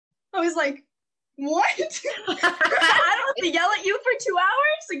was like, what? I don't have to yell at you for 2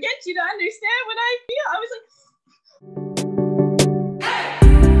 hours to get you to understand what I feel. I was like,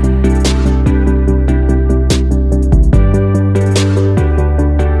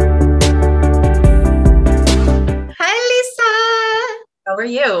 Hi, Lisa. How are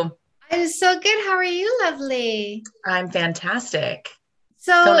you? I'm so good. How are you, lovely? I'm fantastic.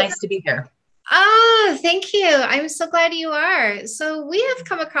 So So, nice to be here. thank you. I'm so glad you are. So, we have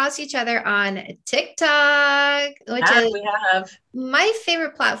come across each other on TikTok, which is We have. my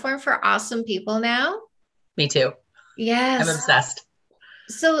favorite platform for awesome people now. Me too. I'm Yes. obsessed.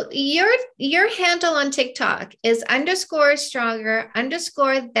 So your handle on TikTok is underscore stronger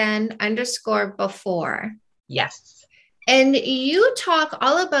underscore than underscore before. Yes, And you talk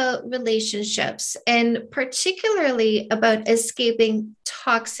all about relationships and particularly about escaping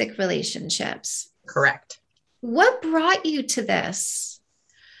toxic relationships. correct. What brought you to this?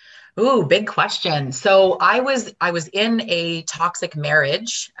 Ooh, big question. So I was in a toxic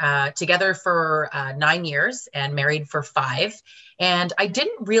marriage, together for 9 years and married for 5, and I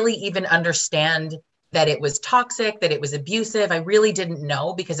didn't really even understand that it was toxic, that it was abusive. I really didn't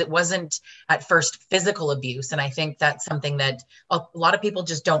know because it wasn't at first physical abuse, and I think that's something that a lot of people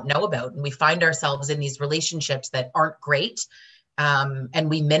just don't know about. And we find ourselves in these relationships that aren't great. And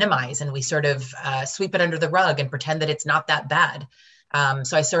we minimize and we sort of sweep it under the rug and pretend that it's not that bad.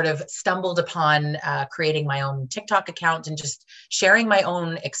 So I sort of stumbled upon creating my own TikTok account and just sharing my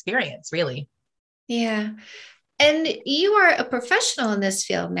own experience, really. Yeah. And you are a professional in this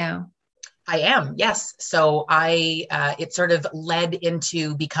field now. I am, yes. So it sort of led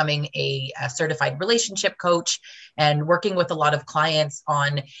into becoming a certified relationship coach and working with a lot of clients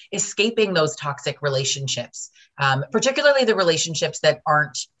on escaping those toxic relationships, particularly the relationships that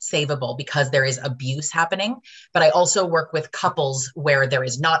aren't savable because there is abuse happening. But I also work with couples where there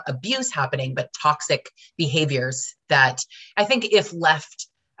is not abuse happening, but toxic behaviors that I think, if left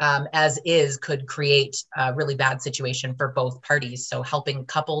as is, could create a really bad situation for both parties. So helping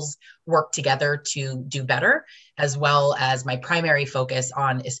couples work together to do better, as well as my primary focus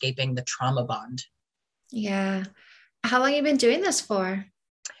on escaping the trauma bond. Yeah. How long have you been doing this for?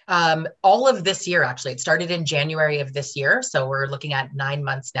 All of this year, actually. It started in January of this year. So we're looking at 9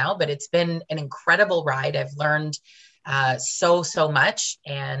 months now, but it's been an incredible ride. I've learned so much.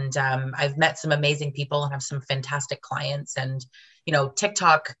 And I've met some amazing people and have some fantastic clients. And,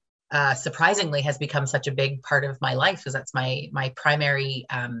 TikTok surprisingly has become such a big part of my life, because that's my primary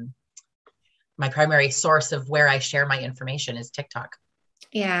source of where I share my information is TikTok.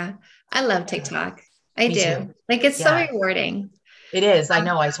 Yeah. I love TikTok. I Me too. do. Like it's so Yeah, rewarding. it is. I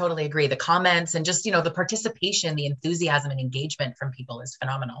know. I totally agree. The comments and just, the participation, the enthusiasm and engagement from people is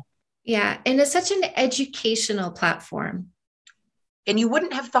phenomenal. Yeah. And it's such an educational platform. And you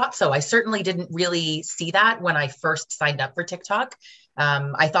wouldn't have thought so. I certainly didn't really see that when I first signed up for TikTok.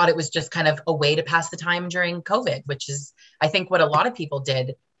 I thought it was just kind of a way to pass the time during COVID, which is, I think, what a lot of people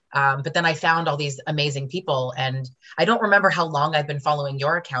did. But then I found all these amazing people, and I don't remember how long I've been following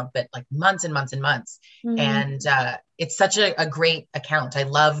your account, but like months and months and months. Mhm. And it's such a great account. I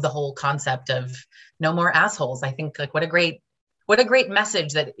love the whole concept of no more assholes. I think, like, what a great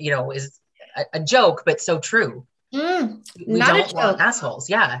message that, is a joke, but so true. We Not a don't want joke. assholes.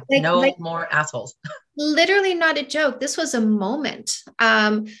 Yeah. Like No more assholes. literally not a joke. This was a moment.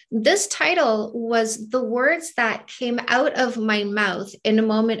 This title was the words that came out of my mouth in a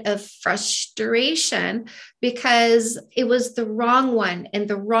moment of frustration because it was the wrong one and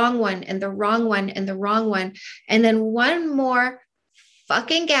the wrong one and the wrong one and the wrong one. And then one more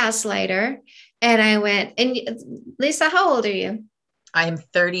fucking gaslighter. And I went, and Lisa, how old are you? I am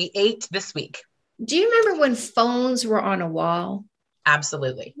 38 this week. Do you remember when phones were on a wall?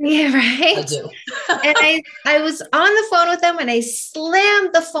 Absolutely. Yeah, I right. do. And I was on the phone with him and I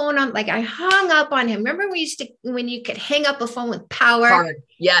slammed the phone on, like I hung up on him. Remember when you could hang up a phone with power? Hard.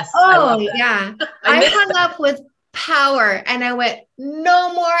 Yes. I Oh love that. yeah. I I miss hung that. up with power and I went,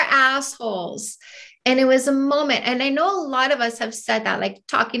 no more assholes. And it was a moment. And I know a lot of us have said that, like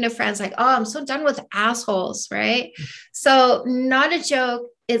talking to friends, like, oh, I'm so done with assholes, right? So not a joke.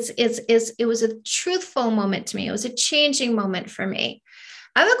 It was a truthful moment to me. It was a changing moment for me.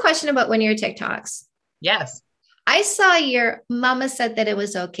 I have a question about one of your TikToks. Yes. I saw your mama said that it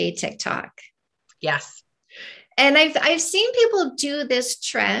was okay TikTok. Yes. And I've seen people do this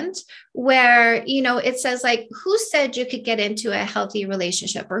trend where, it says like, who said you could get into a healthy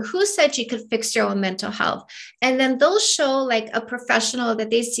relationship, or who said you could fix your own mental health? And then they'll show like a professional that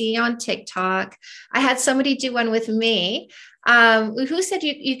they see on TikTok. I had somebody do one with me. Who said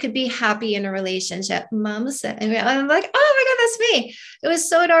you could be happy in a relationship? Mom said, and I'm like, oh my God, that's me. It was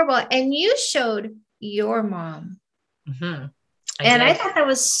so adorable. And you showed your mom. Mm-hmm. I thought that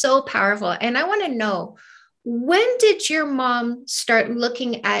was so powerful. And I want to know, when did your mom start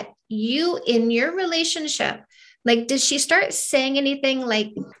looking at you in your relationship? Like, did she start saying anything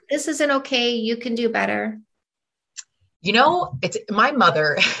like, this isn't okay, you can do better? It's my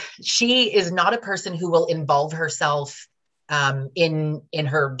mother. She is not a person who will involve herself in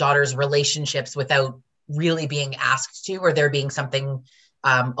her daughter's relationships without really being asked to, or there being something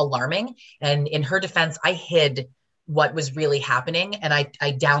alarming. And in her defense, I hid what was really happening, and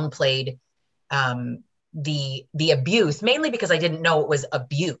I downplayed the abuse, mainly because I didn't know it was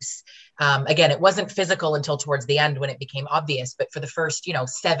abuse. Again, it wasn't physical until towards the end when it became obvious. But for the first,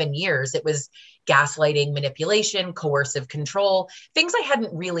 7 years, it was gaslighting, manipulation, coercive control, things I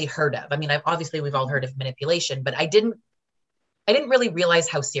hadn't really heard of. I mean, we've all heard of manipulation, but I didn't really realize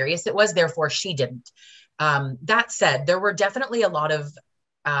how serious it was. Therefore, she didn't. That said, there were definitely a lot of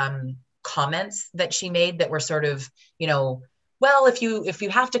comments that she made that were sort of, well, if you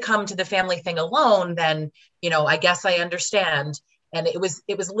have to come to the family thing alone, then, I guess I understand. And it was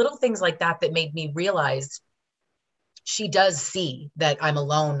little things like that that made me realize she does see that I'm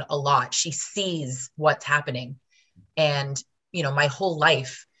alone a lot. She sees what's happening. And, my whole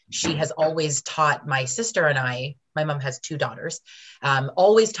life, she has always taught my sister and I, my mom has 2 daughters,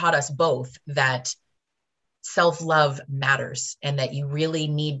 always taught us both that self-love matters, and that you really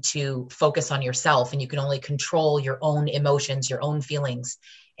need to focus on yourself, and you can only control your own emotions, your own feelings.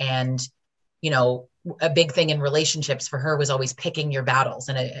 And, a big thing in relationships for her was always picking your battles.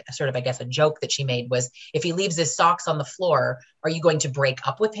 And a sort of, I guess, a joke that she made was, if he leaves his socks on the floor, are you going to break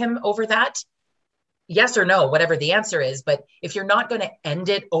up with him over that? Yes or no, whatever the answer is. But if you're not going to end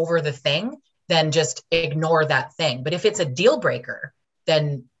it over the thing, then just ignore that thing. But if it's a deal breaker,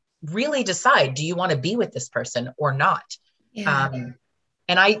 then really decide, do you want to be with this person or not? Yeah.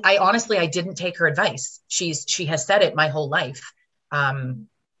 And I honestly, I didn't take her advice. She has said it my whole life.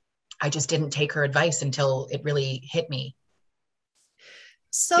 I just didn't take her advice until it really hit me.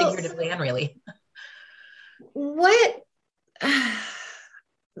 So figuratively and really. What?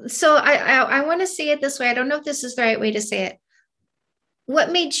 So I want to say it this way. I don't know if this is the right way to say it.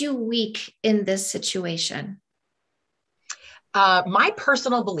 What made you weak in this situation? My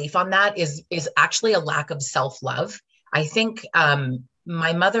personal belief on that is actually a lack of self-love. I think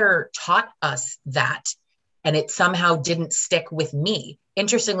my mother taught us that, and it somehow didn't stick with me.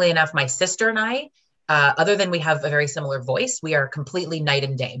 Interestingly enough, my sister and I, other than we have a very similar voice, we are completely night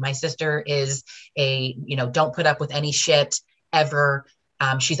and day. My sister is don't put up with any shit ever.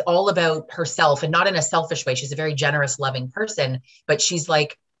 She's all about herself, and not in a selfish way. She's a very generous, loving person, but she's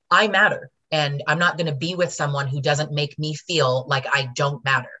like, I matter. And I'm not going to be with someone who doesn't make me feel like I don't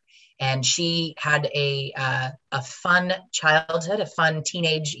matter. And she had a fun childhood, a fun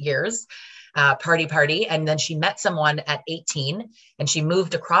teenage years, party. And then she met someone at 18, and she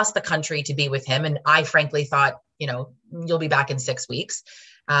moved across the country to be with him. And I frankly thought, you'll be back in 6 weeks.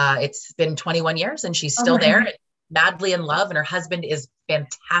 It's been 21 years and she's still there, madly in love. And her husband is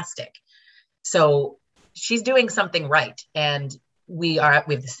fantastic. So she's doing something right. And we have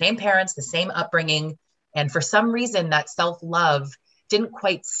the same parents, the same upbringing. And for some reason, that self-love didn't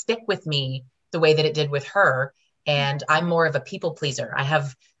quite stick with me the way that it did with her. And I'm more of a people pleaser. I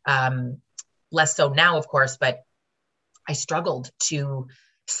have less so now, of course, but I struggled to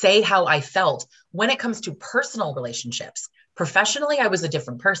say how I felt when it comes to personal relationships. Professionally, I was a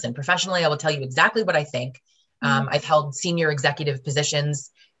different person. Professionally, I will tell you exactly what I think. I've held senior executive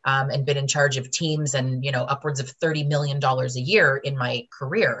positions and been in charge of teams and, upwards of $30 million a year in my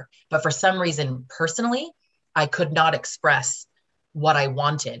career. But for some reason, personally, I could not express what I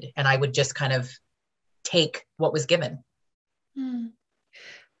wanted. And I would just kind of take what was given.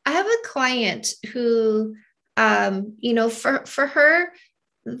 I have a client who, for her,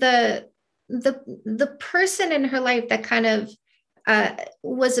 the person in her life that kind of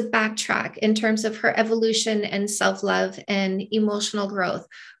was a backtrack in terms of her evolution and self-love and emotional growth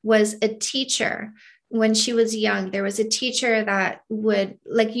was a teacher. When she was young, there was a teacher that would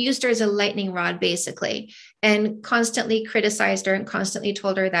used her as a lightning rod, basically, and constantly criticized her and constantly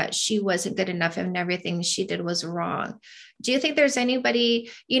told her that she wasn't good enough and everything she did was wrong. Do you think there's anybody,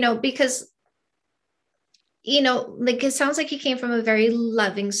 because, it sounds like you came from a very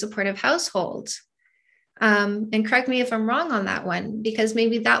loving, supportive household. And correct me if I'm wrong on that one, because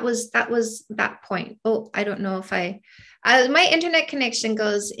maybe that was that point. Oh, I don't know if my internet connection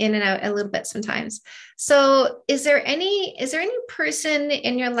goes in and out a little bit sometimes. So is there any person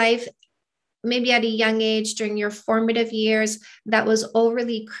in your life, maybe at a young age during your formative years, that was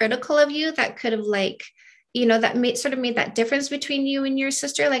overly critical of you, that could have that made that difference between you and your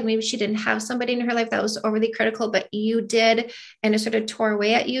sister? Like maybe she didn't have somebody in her life that was overly critical, but you did, and it sort of tore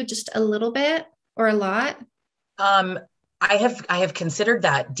away at you just a little bit or a lot? Um, I have considered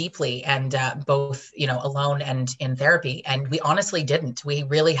that deeply, and both, alone and in therapy. And we honestly didn't. We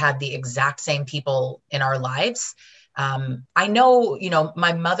really had the exact same people in our lives. I know,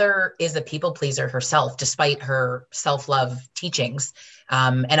 my mother is a people pleaser herself, despite her self-love teachings.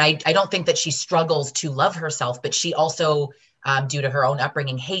 And I don't think that she struggles to love herself, but she also, due to her own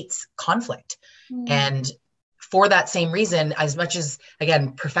upbringing, hates conflict. And for that same reason, as much as,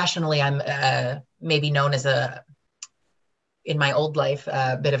 again, professionally, I'm maybe known as in my old life,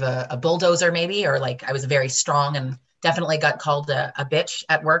 a bit of a bulldozer, maybe, or like I was very strong, and definitely got called a bitch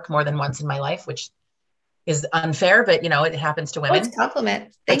at work more than once in my life, which is unfair, but it happens to women. Oh, it's a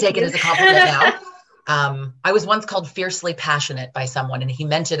compliment. I take it as a compliment now. I was once called fiercely passionate by someone, and he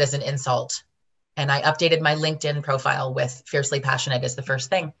meant it as an insult. And I updated my LinkedIn profile with fiercely passionate as the first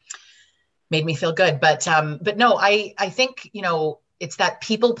thing. Made me feel good. But no, I think, it's that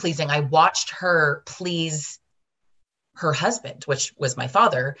people pleasing. I watched her please her husband, which was my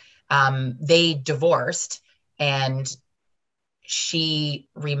father. They divorced, and she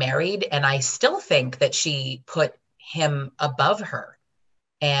remarried. And I still think that she put him above her.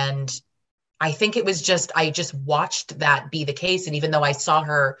 And I think it was I just watched that be the case. And even though I saw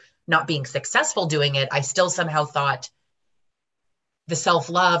her not being successful doing it, I still somehow thought the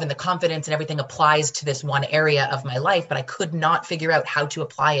self-love and the confidence and everything applies to this one area of my life, but I could not figure out how to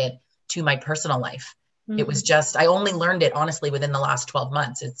apply it to my personal life. It was I only learned it honestly within the last 12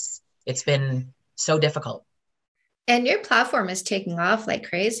 months. It's been so difficult. And your platform is taking off like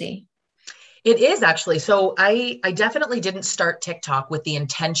crazy. It is actually. So I definitely didn't start TikTok with the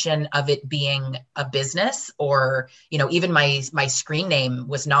intention of it being a business, or, even my screen name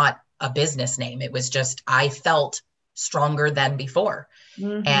was not a business name. It was just, I felt stronger than before.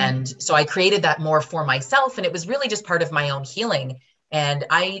 And so I created that more for myself, and it was really just part of my own healing. And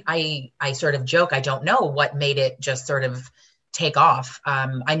I sort of joke, I don't know what made it just sort of take off.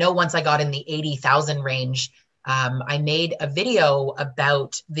 I know once I got in the 80,000 range, I made a video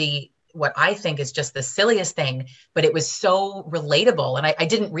about what I think is just the silliest thing, but it was so relatable. And I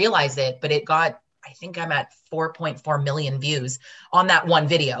didn't realize it, but I think I'm at 4.4 million views on that one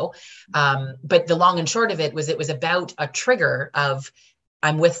video. But the long and short of it was about a trigger of,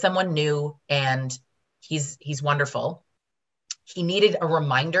 I'm with someone new and he's wonderful. He needed a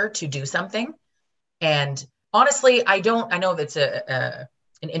reminder to do something. And honestly, I know that's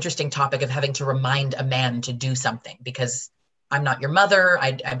an interesting topic of having to remind a man to do something, because I'm not your mother.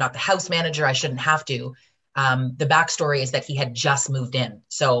 I'm not the house manager. I shouldn't have to. The backstory is that he had just moved in.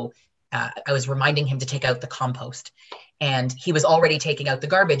 So I was reminding him to take out the compost, and he was already taking out the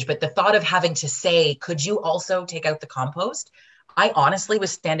garbage. But the thought of having to say, could you also take out the compost? I honestly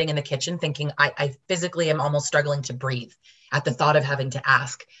was standing in the kitchen thinking, I physically am almost struggling to breathe at the thought of having to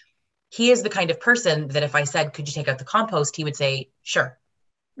ask. He is the kind of person that if I said, could you take out the compost? He would say, sure.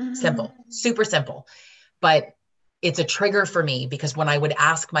 Simple, super simple. But it's a trigger for me, because when I would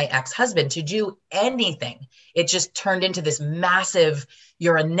ask my ex-husband to do anything, it just turned into this massive,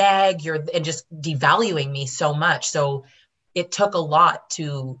 you're a nag, and just devaluing me so much. So it took a lot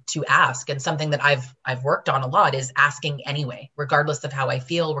to ask. And something that I've worked on a lot is asking anyway, regardless of how I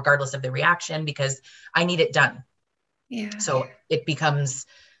feel, regardless of the reaction, because I need it done. Yeah. So it becomes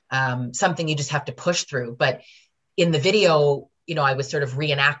something you just have to push through. But in the video, I was sort of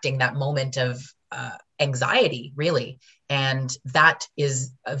reenacting that moment of anxiety, really. And that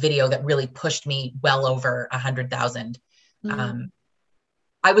is a video that really pushed me well over 100,000.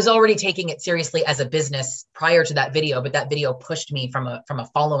 I was already taking it seriously as a business prior to that video, but that video pushed me from a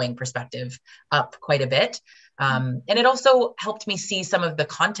following perspective up quite a bit. And it also helped me see some of the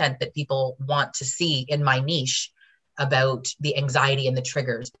content that people want to see in my niche about the anxiety and the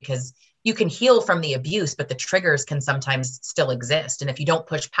triggers, because you can heal from the abuse, but the triggers can sometimes still exist. And if you don't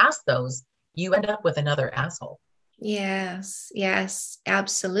push past those, you end up with another asshole. Yes,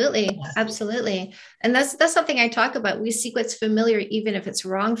 absolutely. Yes. Absolutely. And that's something I talk about. We seek what's familiar, even if it's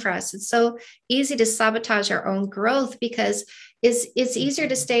wrong for us. It's so easy to sabotage our own growth, because it's easier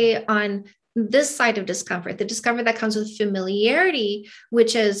to stay on this side of discomfort, the discomfort that comes with familiarity,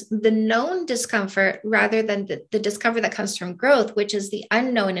 which is the known discomfort, rather than the discomfort that comes from growth, which is the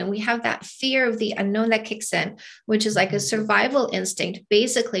unknown. And we have that fear of the unknown that kicks in, which is like a survival instinct,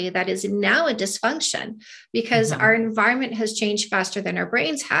 basically, that is now a dysfunction because our environment has changed faster than our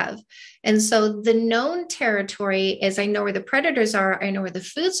brains have. And so the known territory is, I know where the predators are, I know where the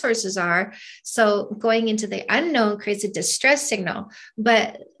food sources are. So going into the unknown creates a distress signal,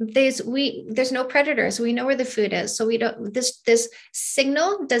 but there's no predators. We know where the food is. So we don't, this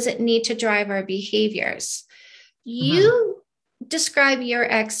signal doesn't need to drive our behaviors. You describe your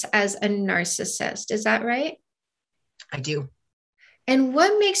ex as a narcissist. Is that right? I do. And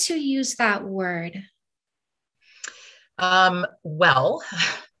what makes you use that word? Well,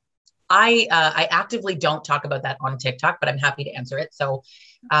 I actively don't talk about that on TikTok, but I'm happy to answer it. So,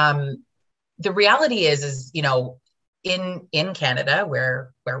 the reality is, you know, in Canada,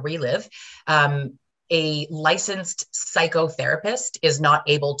 where we live, a licensed psychotherapist is not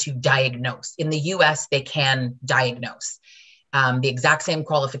able to diagnose. In the US, they can diagnose, the exact same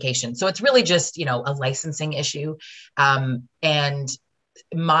qualification. So it's really just, you know, a licensing issue. And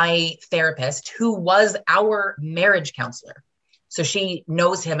my therapist, who was our marriage counselor, so she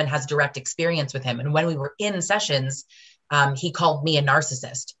knows him and has direct experience with him. And when we were in sessions, he called me a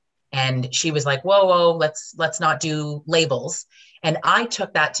narcissist. And she was like, whoa, let's not do labels. And I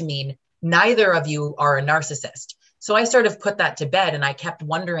took that to mean neither of you are a narcissist. So I sort of put that to bed, and I kept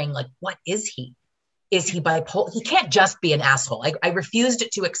wondering, like, what is he? Is he bipolar? He can't just be an asshole. I refused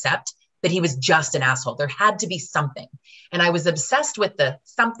to accept that he was just an asshole. There had to be something. And I was obsessed with the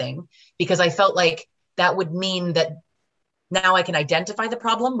something because I felt like that would mean that now I can identify the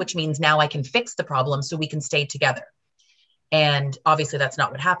problem, which means now I can fix the problem so we can stay together. And obviously that's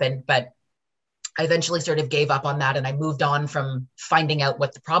not what happened, but I eventually sort of gave up on that, and I moved on from finding out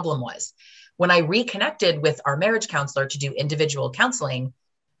what the problem was. When I reconnected with our marriage counselor to do individual counseling,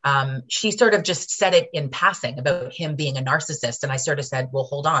 she sort of just said it in passing about him being a narcissist. And I sort of said, well,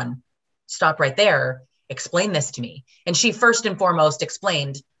 hold on, stop right there. Explain this to me. And she first and foremost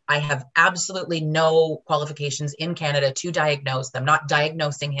explained, I have absolutely no qualifications in Canada to diagnose. I'm not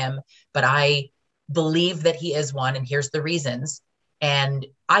diagnosing him, but I believe that he is one, and here's the reasons. And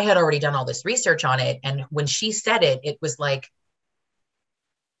I had already done all this research on it. And when she said it, it was like,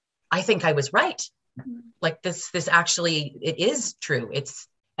 I think I was right. Like this actually, it is true.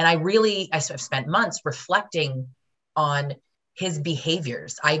 And I've spent months reflecting on his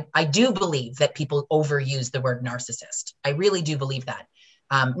behaviors. I do believe that people overuse the word narcissist. I really do believe that.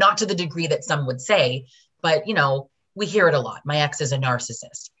 Not to the degree that some would say, but you know, we hear it a lot. My ex is a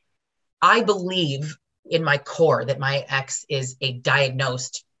narcissist. I believe in my core that my ex is a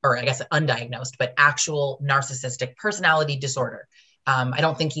diagnosed, or I guess undiagnosed, but actual narcissistic personality disorder. I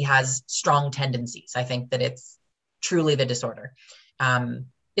don't think he has strong tendencies. I think that it's truly the disorder.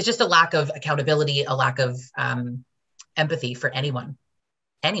 It's just a lack of accountability, a lack of empathy for anyone.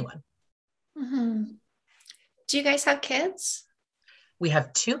 Mm-hmm. Do you guys have kids? We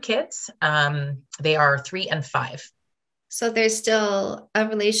have 2 kids. They are 3 and 5. So there's still a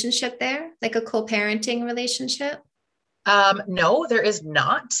relationship there, like a co-parenting relationship? No, there is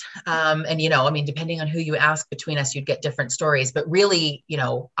not. And, you know, I mean, depending on who you ask between us, you'd get different stories. But really, you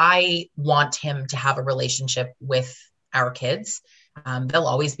know, I want him to have a relationship with our kids. They'll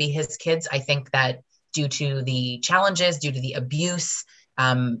always be his kids. I think that due to the challenges, due to the abuse,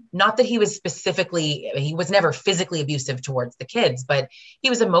 not that he was never physically abusive towards the kids, but he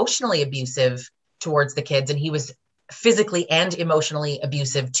was emotionally abusive towards the kids. And he was physically and emotionally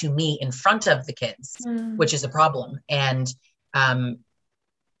abusive to me in front of the kids, which is a problem. And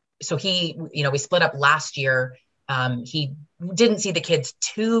so he, you know, we split up last year. He didn't see the kids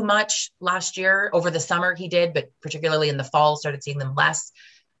too much last year. Over the summer he did, but particularly in the fall, started seeing them less.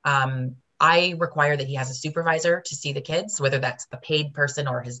 I require that he has a supervisor to see the kids, whether that's a paid person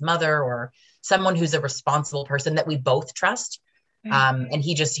or his mother or someone who's a responsible person that we both trust. And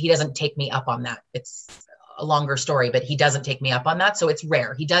he doesn't take me up on that. It's a longer story, but he doesn't take me up on that. So it's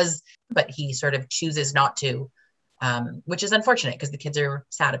rare. He does, but he sort of chooses not to, which is unfortunate because the kids are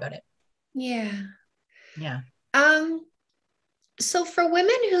sad about it. Yeah. Yeah. So for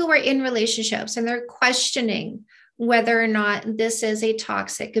women who are in relationships and they're questioning whether or not this is a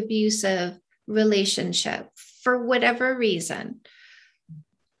toxic, abusive relationship for whatever reason,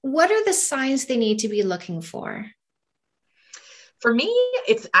 what are the signs they need to be looking for? For me,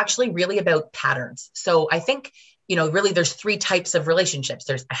 it's actually really about patterns. So I think, you know, really there's 3 types of relationships.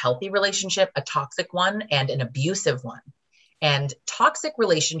 There's a healthy relationship, a toxic one, and an abusive one. And toxic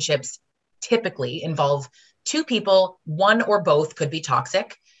relationships typically involve 2 people, one or both could be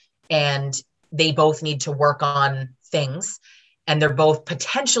toxic. and they both need to work on things, and they're both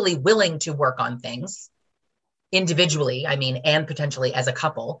potentially willing to work on things individually, and potentially as a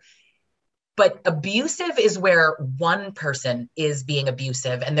couple. But abusive is where one person is being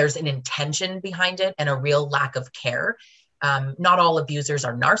abusive and there's an intention behind it and a real lack of care. Not all abusers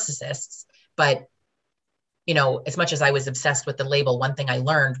are narcissists, but as much as I was obsessed with the label, one thing I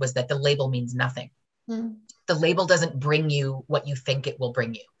learned was that the label means nothing. The label doesn't bring you what you think it will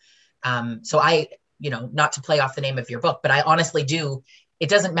bring you. So I, not to play off the name of your book, but I honestly do. It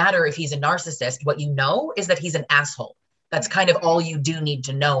doesn't matter if he's a narcissist. What you know is that he's an asshole. That's kind of all you do need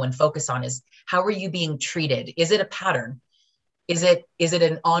to know and focus on is, how are you being treated? Is it a pattern? Is it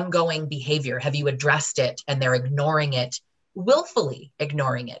an ongoing behavior? Have you addressed it and they're ignoring it, willfully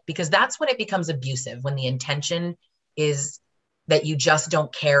ignoring it? Because that's when it becomes abusive, when the intention is that you just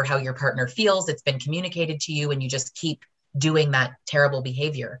don't care how your partner feels. It's been communicated to you and you just keep doing that terrible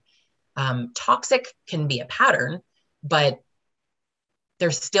behavior. Toxic can be a pattern, but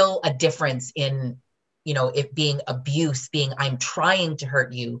there's still a difference in, it being abuse, being I'm trying to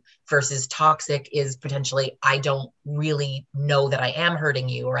hurt you, versus toxic is potentially I don't really know that I am hurting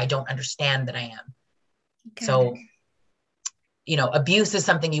you, or I don't understand that I am. Okay. So, abuse is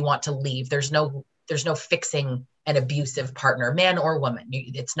something you want to leave. There's no fixing an abusive partner, man or woman.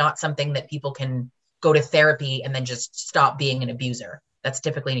 It's not something that people can go to therapy and then just stop being an abuser. That's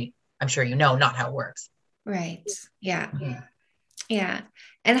typically, I'm sure not how it works. Right. Yeah. Mm-hmm. Yeah.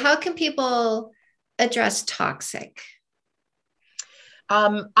 And how can people address toxic?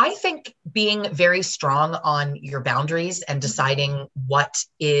 I think being very strong on your boundaries and deciding what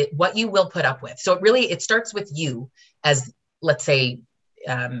you will put up with. So it starts with you as, let's say,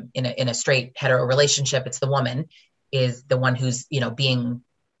 in a straight hetero relationship, it's the woman is the one who's, being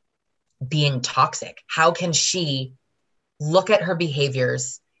toxic. How can she look at her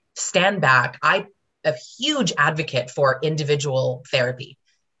behaviors, stand back? I'm a huge advocate for individual therapy,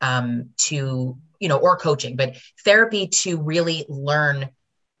 or coaching, but therapy to really learn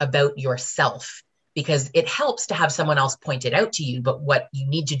about yourself, because it helps to have someone else point it out to you. But what you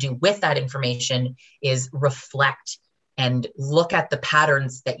need to do with that information is reflect and look at the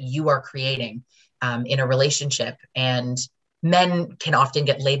patterns that you are creating in a relationship. And men can often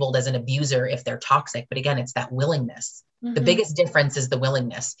get labeled as an abuser if they're toxic. But again, it's that willingness. Mm-hmm. The biggest difference is the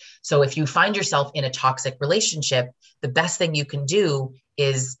willingness. So if you find yourself in a toxic relationship, the best thing you can do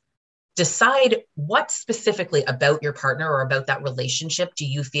is decide what specifically about your partner or about that relationship do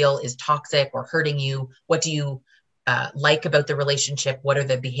you feel is toxic or hurting you? What do you like about the relationship? What are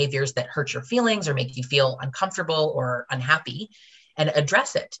the behaviors that hurt your feelings or make you feel uncomfortable or unhappy? And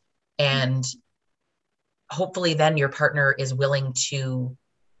address it. And hopefully then your partner is willing to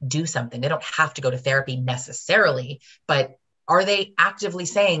do something. They don't have to go to therapy necessarily, but are they actively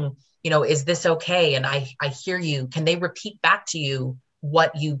saying, is this okay? And I hear you. Can they repeat back to you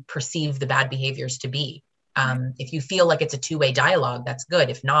what you perceive the bad behaviors to be? If you feel like it's a two-way dialogue, that's good.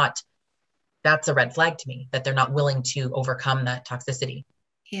 If not, that's a red flag to me that they're not willing to overcome that toxicity.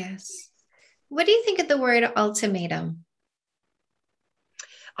 Yes. What do you think of the word ultimatum?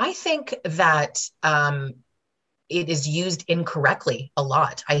 I think that it is used incorrectly a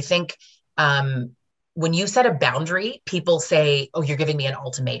lot. I think when you set a boundary, people say, oh, you're giving me an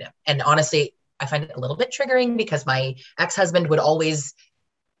ultimatum. And honestly, I find it a little bit triggering because my ex-husband would always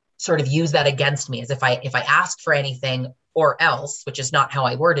sort of use that against me, as if I asked for anything or else, which is not how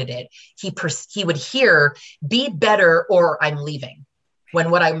I worded it, he would hear, be better or I'm leaving.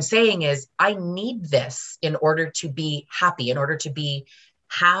 When what I'm saying is, I need this in order to be happy, in order to be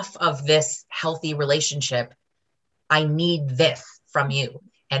half of this healthy relationship. I need this from you.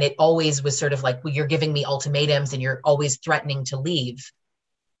 And it always was sort of like, well, you're giving me ultimatums and you're always threatening to leave.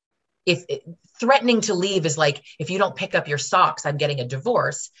 Threatening to leave is like, if you don't pick up your socks, I'm getting a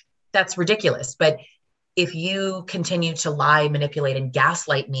divorce. That's ridiculous. But if you continue to lie, manipulate, and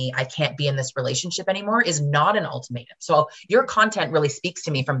gaslight me, I can't be in this relationship anymore, is not an ultimatum. So your content really speaks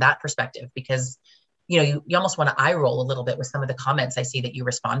to me from that perspective, because, you almost want to eye roll a little bit with some of the comments I see that you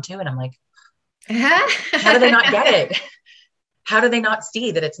respond to. And I'm like, how do they not get it? How do they not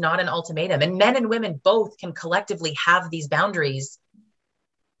see that it's not an ultimatum? And men and women both can collectively have these boundaries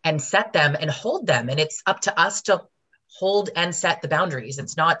and set them and hold them. And it's up to us to hold and set the boundaries.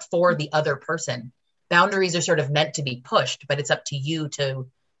 It's not for the other person. Boundaries are sort of meant to be pushed, but it's up to you to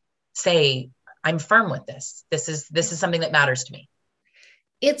say, I'm firm with this. This is something that matters to me.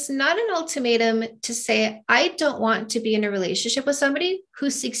 It's not an ultimatum to say, I don't want to be in a relationship with somebody who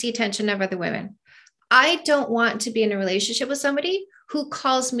seeks the attention of other women. I don't want to be in a relationship with somebody who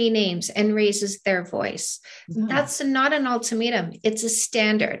calls me names and raises their voice. That's not an ultimatum. It's a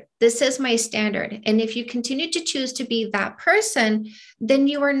standard. This is my standard. And if you continue to choose to be that person, then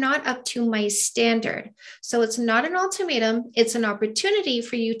you are not up to my standard. So it's not an ultimatum. It's an opportunity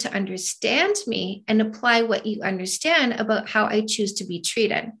for you to understand me and apply what you understand about how I choose to be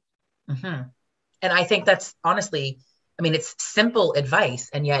treated. And I think that's honestly, I mean, it's simple advice,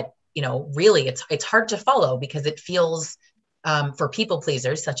 and yet, really it's hard to follow, because it feels, for people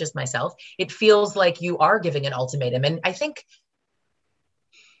pleasers such as myself, it feels like you are giving an ultimatum. And I think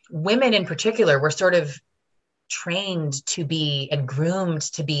women in particular were sort of trained to be and groomed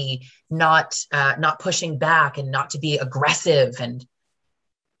to be not pushing back and not to be aggressive. And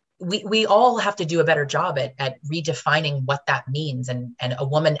we all have to do a better job at redefining what that means. And a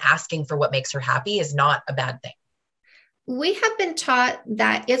woman asking for what makes her happy is not a bad thing. We have been taught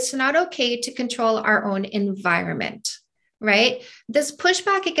that it's not okay to control our own environment, right? This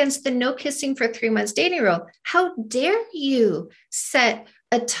pushback against the no kissing for 3 months dating rule. How dare you set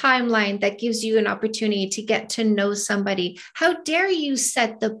a timeline that gives you an opportunity to get to know somebody? How dare you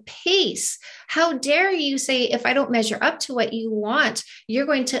set the pace? How dare you say, if I don't measure up to what you want, you're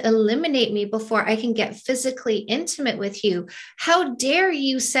going to eliminate me before I can get physically intimate with you? How dare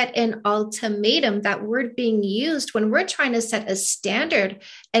you set an ultimatum, that word being used when we're trying to set a standard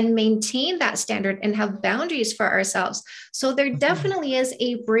and maintain that standard and have boundaries for ourselves? So there definitely is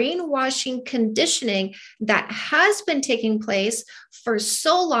a brainwashing conditioning that has been taking place for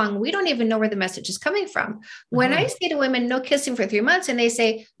so long, we don't even know where the message is coming from. When I say to women, no kissing for 3 months, and they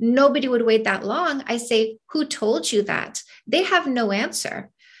say, nobody would wait that long, I say, who told you that? They have no answer.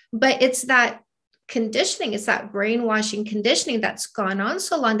 But it's that conditioning, it's that brainwashing conditioning that's gone on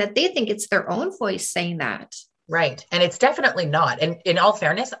so long that they think it's their own voice saying that. Right. And it's definitely not. And in all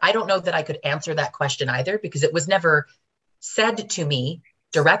fairness, I don't know that I could answer that question either, because it was never said to me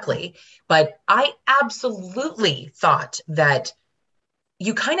directly. But I absolutely thought that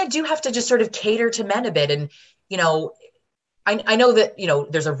you kind of do have to just sort of cater to men a bit. And, I know that,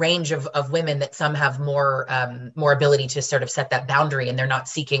 there's a range of women that some have more ability to sort of set that boundary, and they're not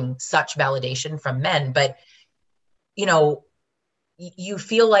seeking such validation from men. But, you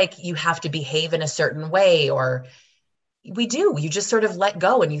feel like you have to behave in a certain way, or you just sort of let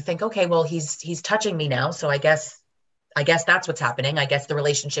go, and you think, okay, well, he's touching me now. So I guess that's what's happening. I guess the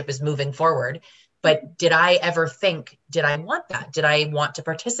relationship is moving forward. But did I ever think, did I want that? Did I want to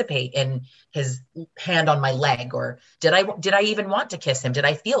participate in his hand on my leg? Or did I even want to kiss him? Did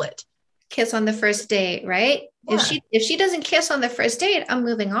I feel it? Kiss on the first date, right? Yeah. If she doesn't kiss on the first date, I'm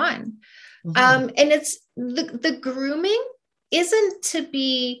moving on. And it's the grooming isn't to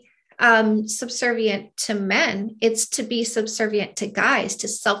be subservient to men. It's to be subservient to guys, to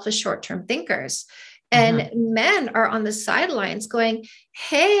selfish short-term thinkers. And men are on the sidelines going,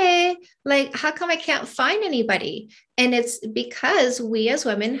 hey, like, how come I can't find anybody? And it's because we as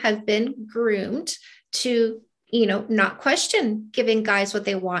women have been groomed to, not question giving guys what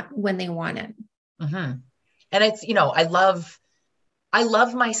they want when they want it. And it's, I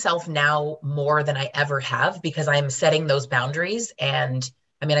love myself now more than I ever have, because I'm setting those boundaries. And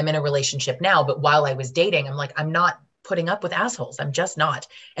I mean, I'm in a relationship now, but while I was dating, I'm like, I'm not putting up with assholes. I'm just not.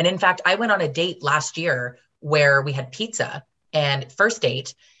 And in fact, I went on a date last year where we had pizza, and first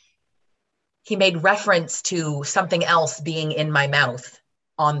date, he made reference to something else being in my mouth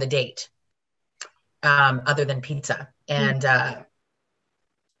on the date, other than pizza. And I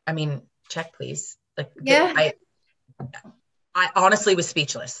mean, check please. Like, yeah. I honestly was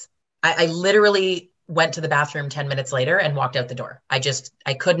speechless. I literally went to the bathroom 10 minutes later and walked out the door. I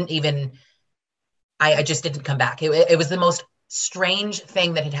couldn't even, I just didn't come back. It was the most strange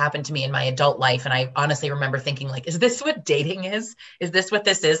thing that had happened to me in my adult life. And I honestly remember thinking, like, is this what dating is? Is this what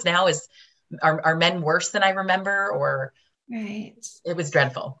this is now? Are men worse than I remember? Or right. It was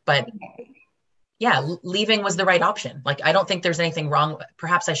dreadful. But yeah, leaving was the right option. Like, I don't think there's anything wrong.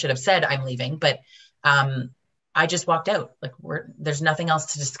 Perhaps I should have said I'm leaving, but I just walked out. Like, there's nothing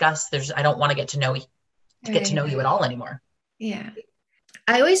else to discuss. I don't want to get to know you at all anymore. Yeah.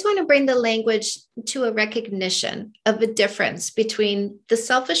 I always want to bring the language to a recognition of a difference between the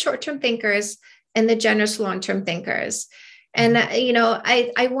selfish short-term thinkers and the generous long-term thinkers. And,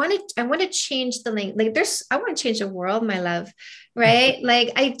 I want to change the language. Like, I want to change the world, my love, right?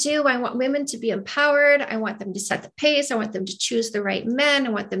 Like, I want women to be empowered. I want them to set the pace. I want them to choose the right men. I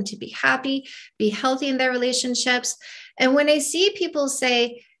want them to be happy, be healthy in their relationships. And when I see people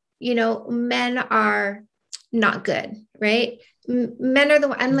say, men are not good, right? Men are the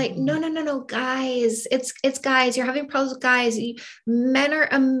one. I'm like, no, no, no, no, guys. It's guys. You're having problems with guys. Men are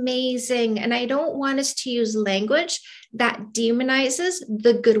amazing, and I don't want us to use language that demonizes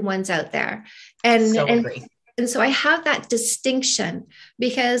the good ones out there. And So and agree. and so I have that distinction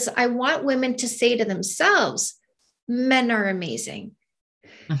because I want women to say to themselves, men are amazing.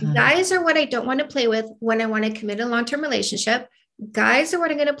 Guys are what I don't want to play with when I want to commit a long-term relationship. Guys are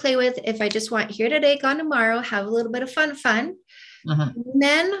what I'm going to play with if I just want here today, gone tomorrow, have a little bit of fun.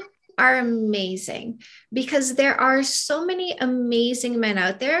 Men are amazing because there are so many amazing men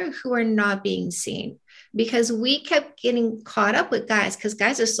out there who are not being seen because we kept getting caught up with guys because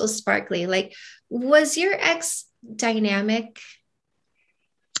guys are so sparkly. Like, was your ex dynamic?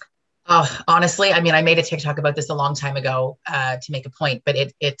 Oh, honestly, I mean, I made a TikTok about this a long time ago to make a point, but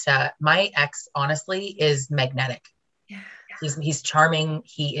my ex honestly is magnetic. Yeah. He's charming.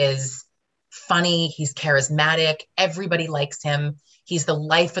 He is funny. He's charismatic. Everybody likes him. He's the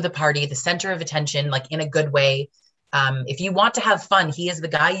life of the party, the center of attention, like in a good way. If you want to have fun, he is the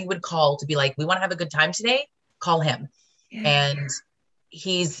guy you would call to be like, we want to have a good time today. Call him. Yeah. And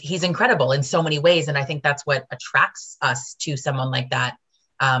he's incredible in so many ways. And I think that's what attracts us to someone like that.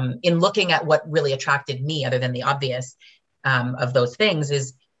 In looking at what really attracted me, other than the obvious of those things,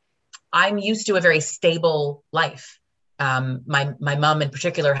 is I'm used to a very stable life. My mom in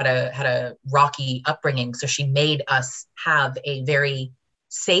particular had a rocky upbringing, so she made us have a very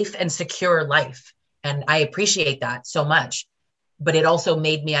safe and secure life, and I appreciate that so much. But it also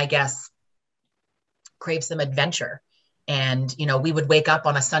made me, I guess, crave some adventure. And we would wake up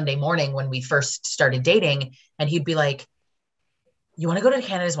on a Sunday morning when we first started dating, and he'd be like, you want to go to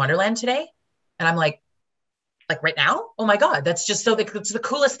Canada's Wonderland today? And I'm like right now? Oh my God, that's just it's the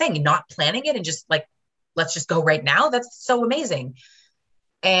coolest thing. Not planning it and just like, let's just go right now. That's so amazing.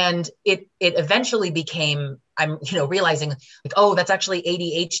 And it eventually became, I'm, realizing like, oh, that's actually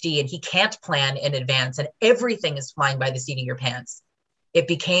ADHD and he can't plan in advance and everything is flying by the seat of your pants. It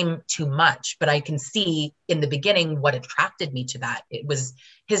became too much, but I can see in the beginning what attracted me to that. It was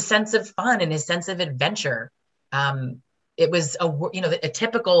his sense of fun and his sense of adventure. It was a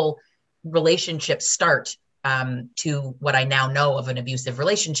typical relationship start to what I now know of an abusive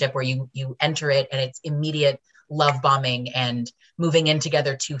relationship, where you enter it and it's immediate love bombing and moving in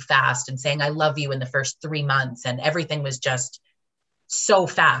together too fast and saying, I love you in the first 3 months. And everything was just so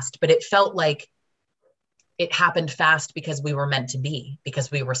fast, but it felt like it happened fast because we were meant to be, because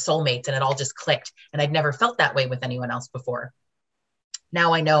we were soulmates and it all just clicked. And I'd never felt that way with anyone else before.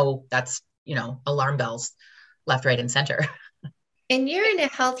 Now I know that's, alarm bells left, right, and center. And you're in a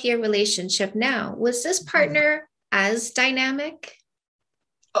healthier relationship now. Was this partner as dynamic?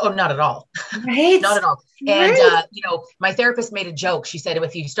 Oh, not at all. Right. Not at all. And, right. My therapist made a joke. She said,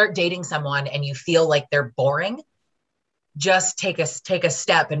 if you start dating someone and you feel like they're boring, just take a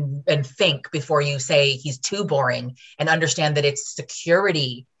step and think before you say he's too boring, and understand that it's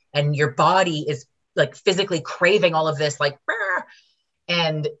security and your body is like physically craving all of this, like, Burr!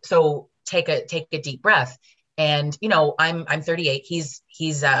 And so take a deep breath. And, I'm 38. He's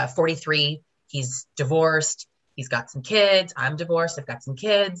 43. He's divorced. He's got some kids. I'm divorced. I've got some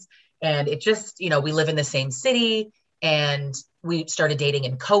kids. And it just, we live in the same city and we started dating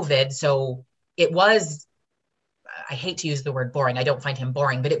in COVID. So it was, I hate to use the word boring. I don't find him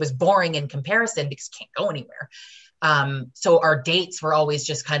boring, but it was boring in comparison because he can't go anywhere. So our dates were always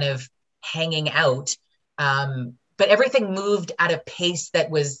just kind of hanging out. But everything moved at a pace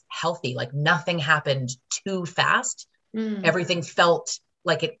that was healthy. Like nothing happened too fast. Everything felt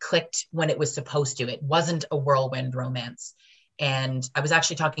like it clicked when it was supposed to. It wasn't a whirlwind romance. And I was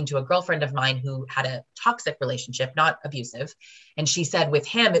actually talking to a girlfriend of mine who had a toxic relationship, not abusive. And she said with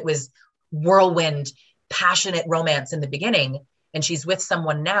him, it was whirlwind, passionate romance in the beginning. And she's with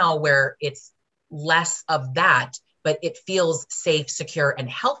someone now where it's less of that, but it feels safe, secure, and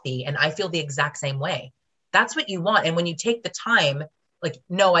healthy. And I feel the exact same way. That's what you want. And when you take the time, like,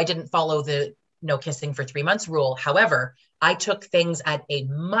 no, I didn't follow the no kissing for 3 months rule. However, I took things at a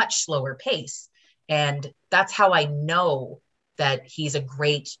much slower pace. And that's how I know that he's a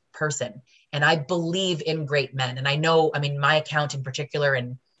great person. And I believe in great men. And I know, my account in particular,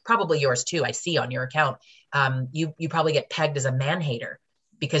 and probably yours too, I see on your account, you probably get pegged as a man hater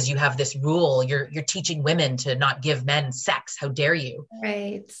because you have this rule. You're teaching women to not give men sex. How dare you?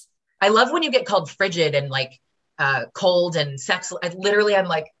 Right. I love when you get called frigid and like cold and sex. I'm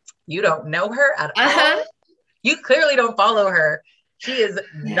like, you don't know her at all. You clearly don't follow her. She is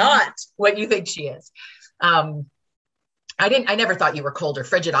not what you think she is. I never thought you were cold or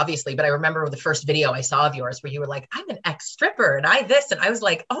frigid, obviously, but I remember the first video I saw of yours where you were like, I'm an ex-stripper and I this, and I was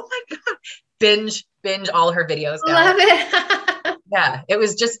like, oh my God, binge all her videos. Love it. Yeah. It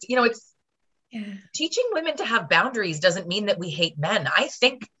was just, it's Yeah. teaching women to have boundaries doesn't mean that we hate men. I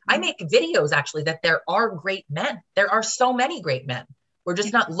think I make videos actually that there are great men. There are so many great men. We're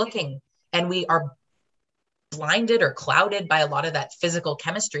just not looking, and we are blinded or clouded by a lot of that physical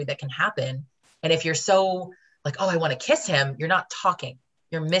chemistry that can happen. And if you're so like, oh, I want to kiss him, you're not talking.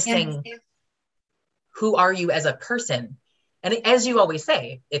 You're missing who are you as a person. And as you always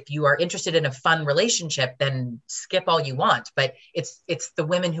say, if you are interested in a fun relationship, then skip all you want. But it's the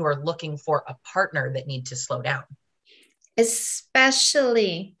women who are looking for a partner that need to slow down.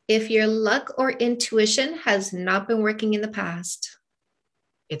 Especially if your luck or intuition has not been working in the past.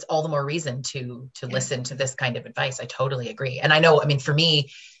 It's all the more reason to listen to this kind of advice. I totally agree. And I know, I mean, for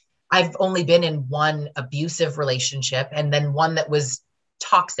me, I've only been in one abusive relationship, and then one that was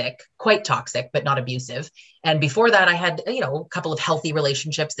toxic, quite toxic, but not abusive. And before that, I had, a couple of healthy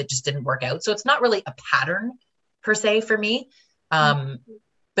relationships that just didn't work out. So it's not really a pattern per se for me. But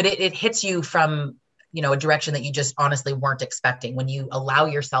it hits you from, a direction that you just honestly weren't expecting when you allow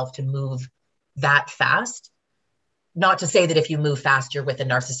yourself to move that fast. Not to say that if you move fast, you're with a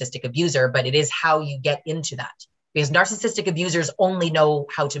narcissistic abuser, but it is how you get into that, because narcissistic abusers only know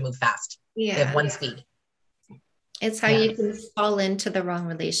how to move fast. Yeah. They have one speed. It's how you can fall into the wrong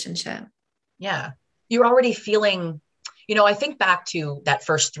relationship. Yeah. You're already feeling, I think back to that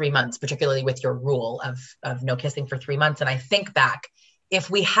first 3 months, particularly with your rule of no kissing for 3 months. And I think back, if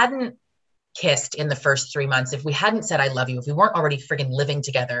we hadn't kissed in the first 3 months, if we hadn't said, I love you, if we weren't already friggin' living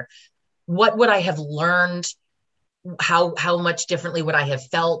together, what would I have learned? How much differently would I have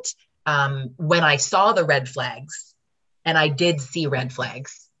felt when I saw the red flags, and I did see red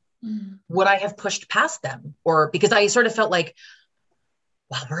flags? Would I have pushed past them? Or because I sort of felt like,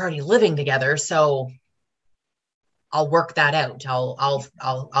 well, we're already living together, so I'll work that out.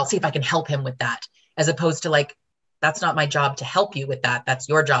 I'll see if I can help him with that, as opposed to like, that's not my job to help you with that. That's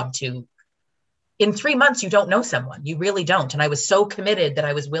your job to. In 3 months, you don't know someone. You really don't. And I was so committed that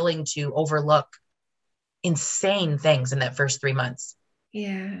I was willing to overlook insane things in that first 3 months.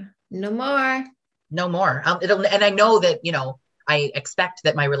 Yeah. No more. No more. And I know that, I expect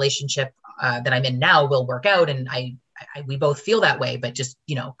that my relationship that I'm in now will work out. And we both feel that way, but just,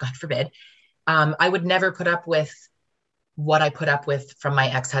 God forbid, I would never put up with what I put up with from my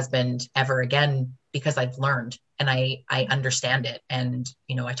ex-husband ever again, because I've learned and I understand it. And,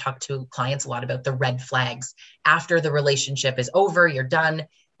 I talk to clients a lot about the red flags after the relationship is over, you're done.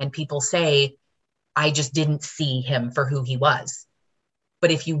 And people say, I just didn't see him for who he was.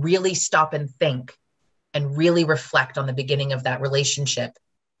 But if you really stop and think and really reflect on the beginning of that relationship,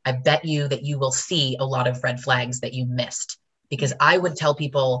 I bet you that you will see a lot of red flags that you missed. Because I would tell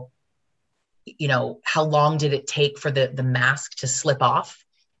people, how long did it take for the mask to slip off?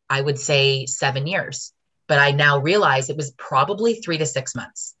 I would say 7 years, but I now realize it was probably 3 to 6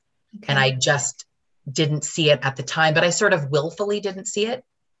 months. Okay. And I just didn't see it at the time, but I sort of willfully didn't see it.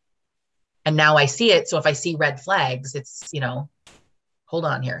 And now I see it. So if I see red flags, it's, hold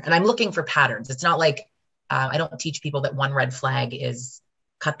on here. And I'm looking for patterns. It's not like I don't teach people that one red flag is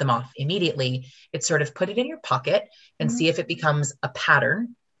cut them off immediately. It's sort of put it in your pocket and see if it becomes a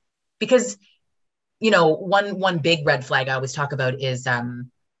pattern. Because, one big red flag I always talk about is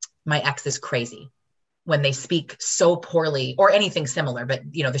my ex is crazy. When they speak so poorly, or anything similar, but,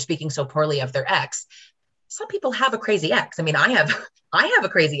 they're speaking so poorly of their ex. Some people have a crazy ex. I mean, I have a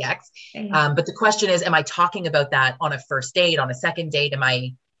crazy ex. But the question is, am I talking about that on a first date, on a second date? Am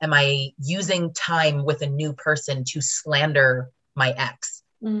I using time with a new person to slander my ex?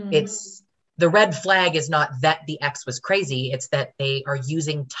 It's the red flag is not that the ex was crazy. It's that they are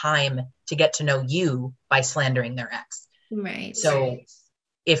using time to get to know you by slandering their ex. Right. So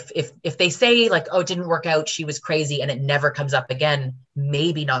if they say like, oh, it didn't work out, she was crazy, and it never comes up again,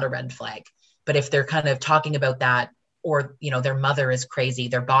 maybe not a red flag. But if they're kind of talking about that, or, their mother is crazy,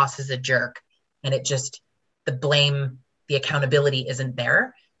 their boss is a jerk, and it just, the blame, the accountability isn't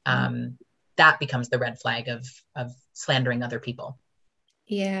there, that becomes the red flag of slandering other people.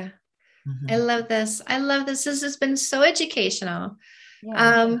 Yeah. I love this. This has been so educational.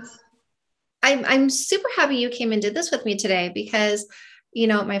 Yeah, I'm super happy you came and did this with me today, because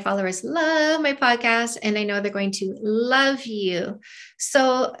my followers love my podcast, and I know they're going to love you.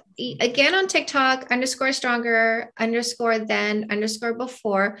 So again, on TikTok,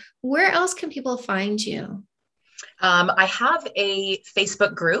 _stronger_than_before, where else can people find you? I have a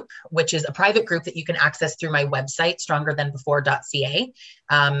Facebook group, which is a private group that you can access through my website, strongerthanbefore.ca,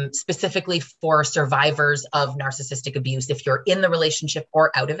 specifically for survivors of narcissistic abuse, if you're in the relationship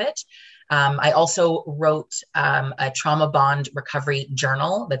or out of it. I also wrote a trauma bond recovery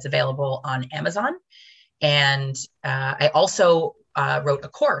journal that's available on Amazon. And I also wrote a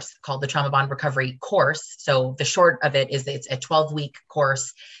course called the Trauma Bond Recovery course. So the short of it is it's a 12-week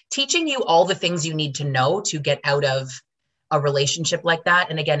course teaching you all the things you need to know to get out of a relationship like that.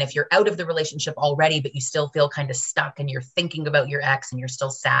 And again, if you're out of the relationship already, but you still feel kind of stuck and you're thinking about your ex and you're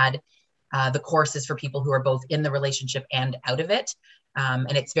still sad, the course is for people who are both in the relationship and out of it.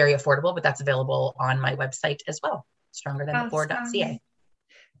 And it's very affordable, but that's available on my website as well, strongerthanbefore.ca.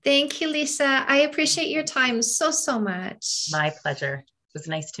 Thank you, Lisa. I appreciate your time so much. My pleasure. It was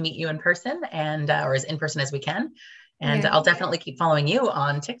nice to meet you in person or as in person as we can. And I'll definitely keep following you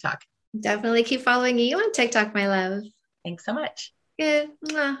on TikTok. Definitely keep following you on TikTok, my love. Thanks so much. Good.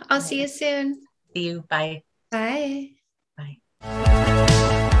 I'll see you soon. See you. Bye. Bye. Bye.